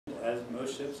as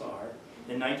most ships are,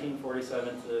 in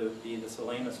 1947 to be the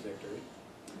Salamis Victory.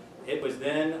 It was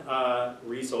then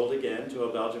resold again to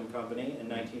a Belgian company in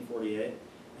 1948,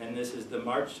 and this is the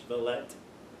Marche Villette,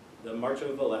 the Marche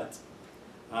aux Villettes.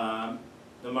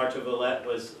 The Marche aux Villettes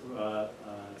was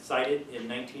sighted in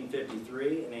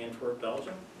 1953 in Antwerp,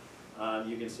 Belgium.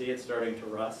 You can see it starting to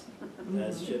rust,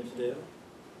 as ships do.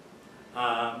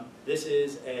 This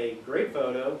is a great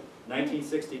photo,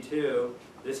 1962.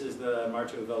 This is the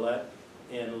Marche aux Villettes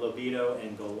in Lobito,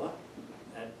 Angola,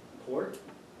 at port.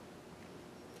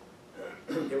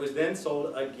 It was then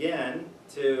sold again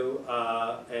to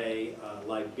a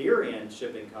Liberian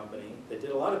shipping company that did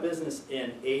a lot of business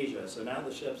in Asia. So now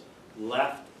the ship's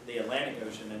left the Atlantic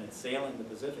Ocean and it's sailing the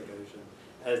Pacific Ocean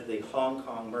as the Hong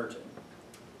Kong Merchant.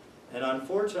 And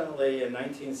unfortunately, in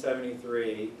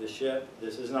 1973, the ship,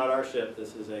 this is not our ship,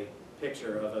 this is a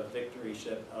picture of a Victory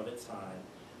ship of its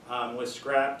time, was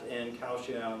scrapped in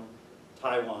Kaohsiung,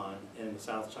 Taiwan, in the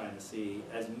South China Sea,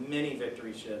 as many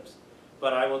Victory ships.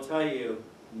 But I will tell you,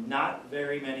 not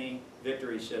very many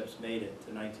Victory ships made it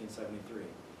to 1973.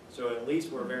 So at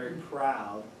least we're very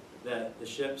proud that the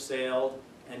ship sailed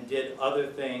and did other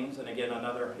things, and again,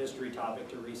 another history topic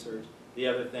to research, the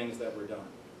other things that were done.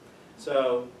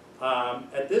 So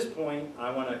at this point,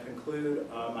 I want to conclude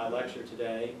my lecture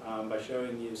today by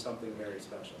showing you something very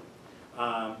special.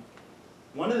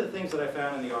 One of the things that I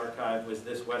found in the archive was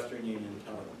this Western Union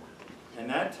telegram. And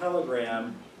that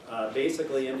telegram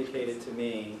basically indicated to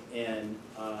me in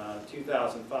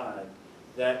 2005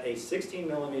 that a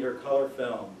 16mm color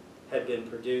film had been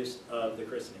produced of the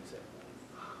christening ceremony.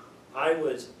 I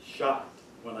was shocked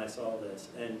when I saw this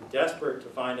and desperate to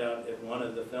find out if one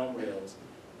of the film reels,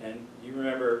 and you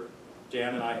remember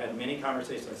Jan and I had many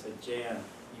conversations. I said, Jan,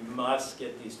 you must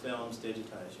get these films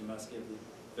digitized. You must get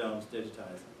the films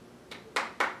digitized.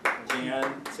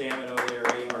 Jan Salmon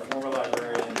O'Leary, our former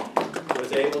librarian,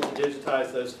 was able to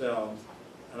digitize those films,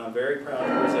 and I'm very proud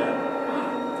to present,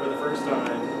 for the first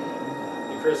time,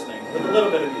 the christening, with a little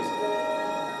bit of music.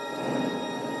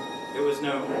 There was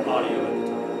no audio at the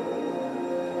time.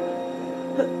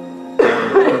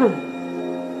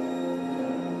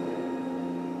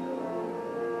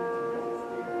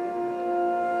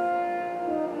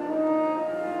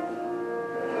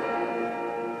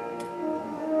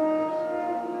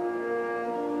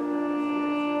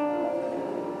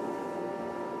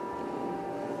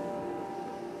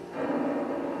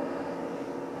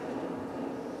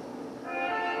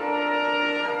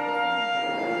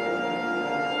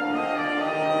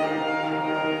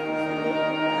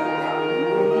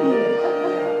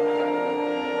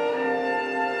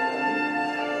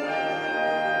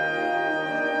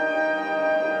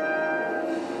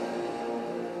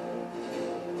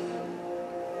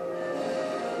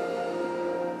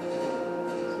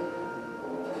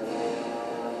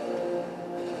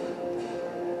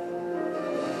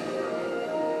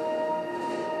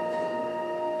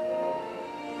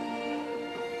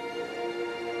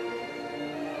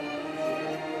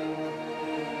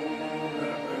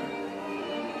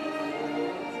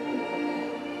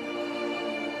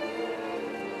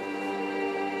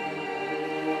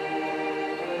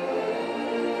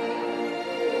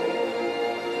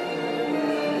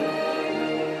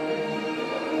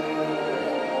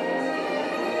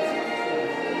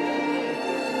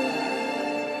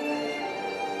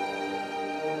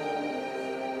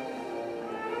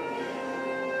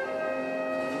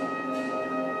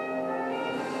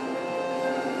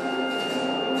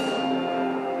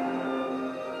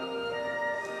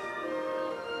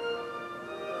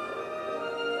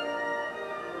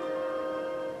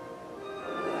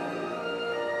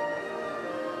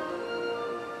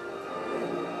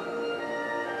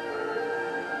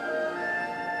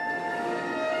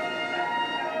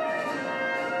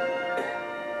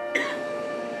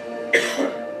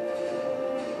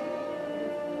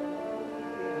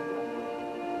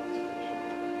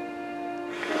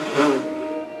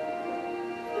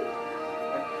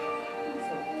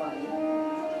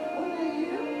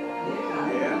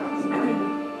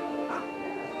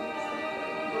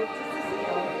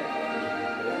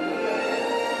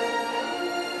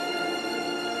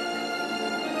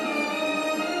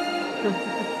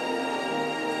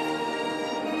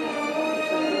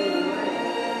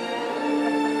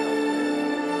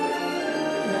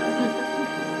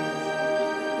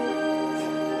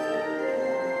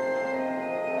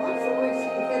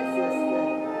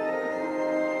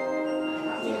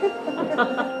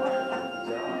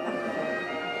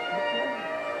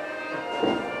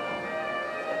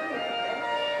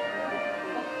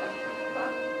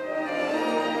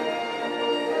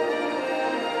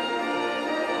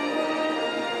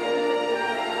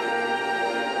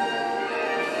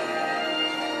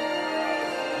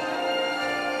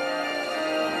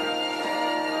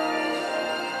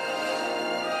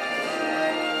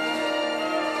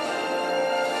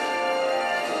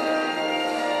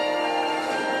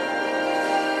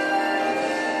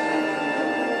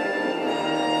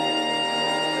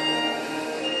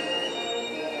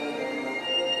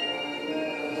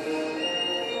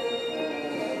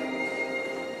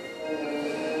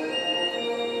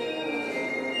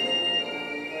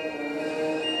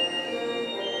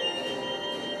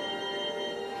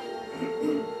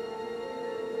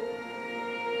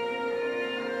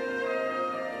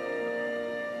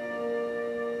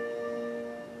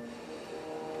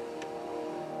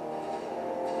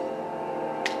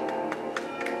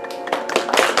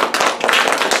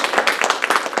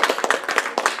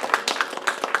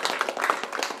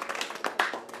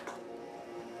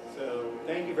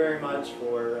 Thank you very much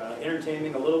for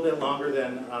entertaining a little bit longer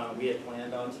than we had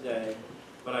planned on today.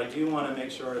 But I do want to make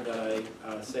sure that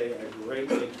I say a great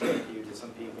big thank you to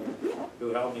some people who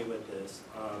helped me with this.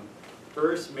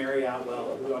 First, Mary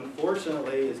Atwell, who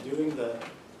unfortunately is doing the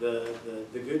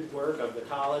good work of the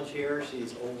college here.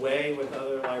 She's away with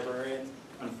other librarians.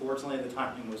 Unfortunately, the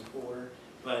timing was poor.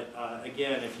 But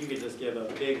again, if you could just give a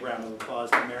big round of applause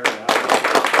to Mary Atwell.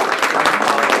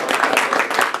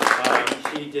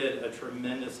 She did a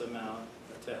tremendous amount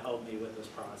to help me with this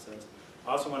process.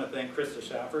 I also want to thank Krista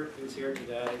Schaffert, who's here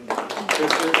today.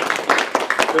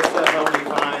 Krista helped me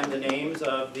find the names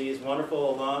of these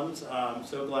wonderful alums. I'm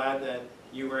so glad that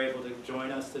you were able to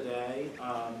join us today.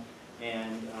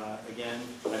 Again,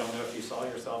 I don't know if you saw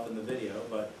yourself in the video,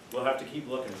 but we'll have to keep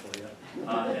looking for you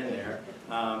in there.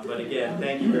 But again,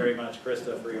 thank you very much,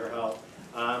 Krista, for your help.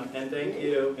 And thank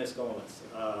you, Ms. Gomez.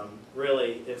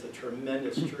 Really, it's a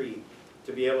tremendous treat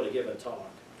to be able to give a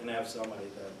talk and have somebody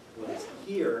that was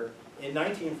here in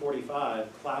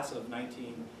 1945, class of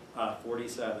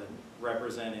 1947,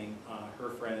 representing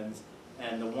her friends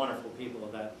and the wonderful people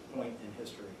of that point in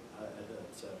history.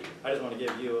 So I just want to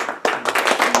give you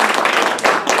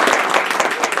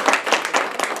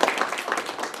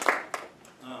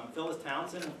Phyllis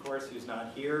Townsend, of course, who's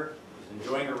not here, who's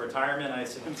enjoying her retirement, I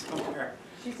assume, somewhere.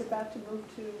 She's about to move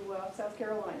to South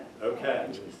Carolina. Okay.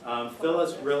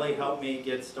 Phyllis really helped me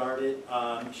get started.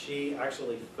 She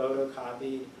actually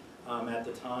photocopied at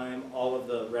the time all of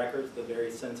the records, the very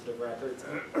sensitive records.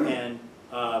 And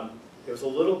it was a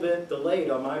little bit delayed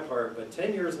on my part, but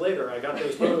 10 years later I got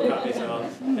those photocopies out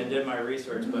and did my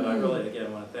research. But I really,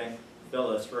 again, want to thank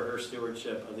Phyllis for her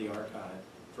stewardship of the archive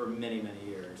for many, many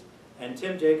years. And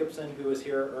Tim Jacobson, who was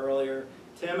here earlier,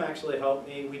 Tim actually helped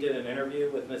me. We did an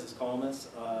interview with Mrs. Colemas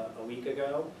a week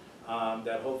ago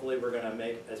that hopefully we're going to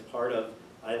make as part of,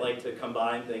 I like to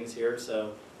combine things here,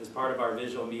 so as part of our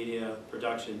visual media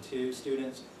production 2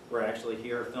 students, we're actually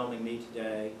here filming me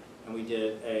today, and we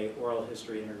did a oral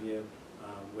history interview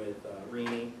with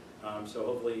Rini, so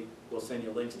hopefully we'll send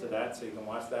you links to that so you can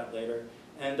watch that later.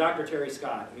 And Dr. Terry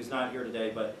Scott, who's not here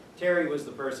today, but Terry was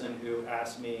the person who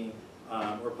asked me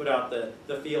or put out the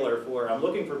feeler for, I'm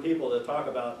looking for people to talk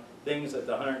about things at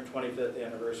the 125th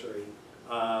anniversary.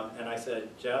 And I said,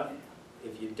 Jeff,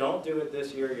 if you don't do it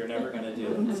this year, you're never going to do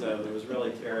it. So it was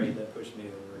really Terry that pushed me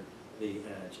over the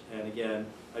edge. And again,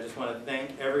 I just want to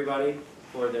thank everybody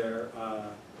for their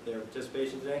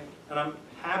participation today. And I'm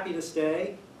happy to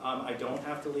stay. I don't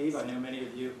have to leave. I know many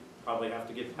of you probably have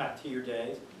to get back to your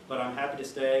days. But I'm happy to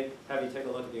stay, have you take a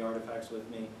look at the artifacts with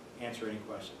me, answer any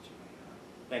questions you may have.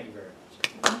 Thank you very much.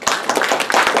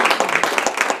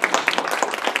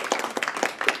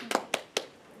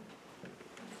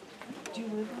 Do you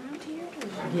live around here?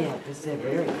 Yeah, because they're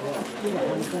very good. Yeah,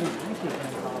 I'm going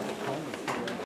to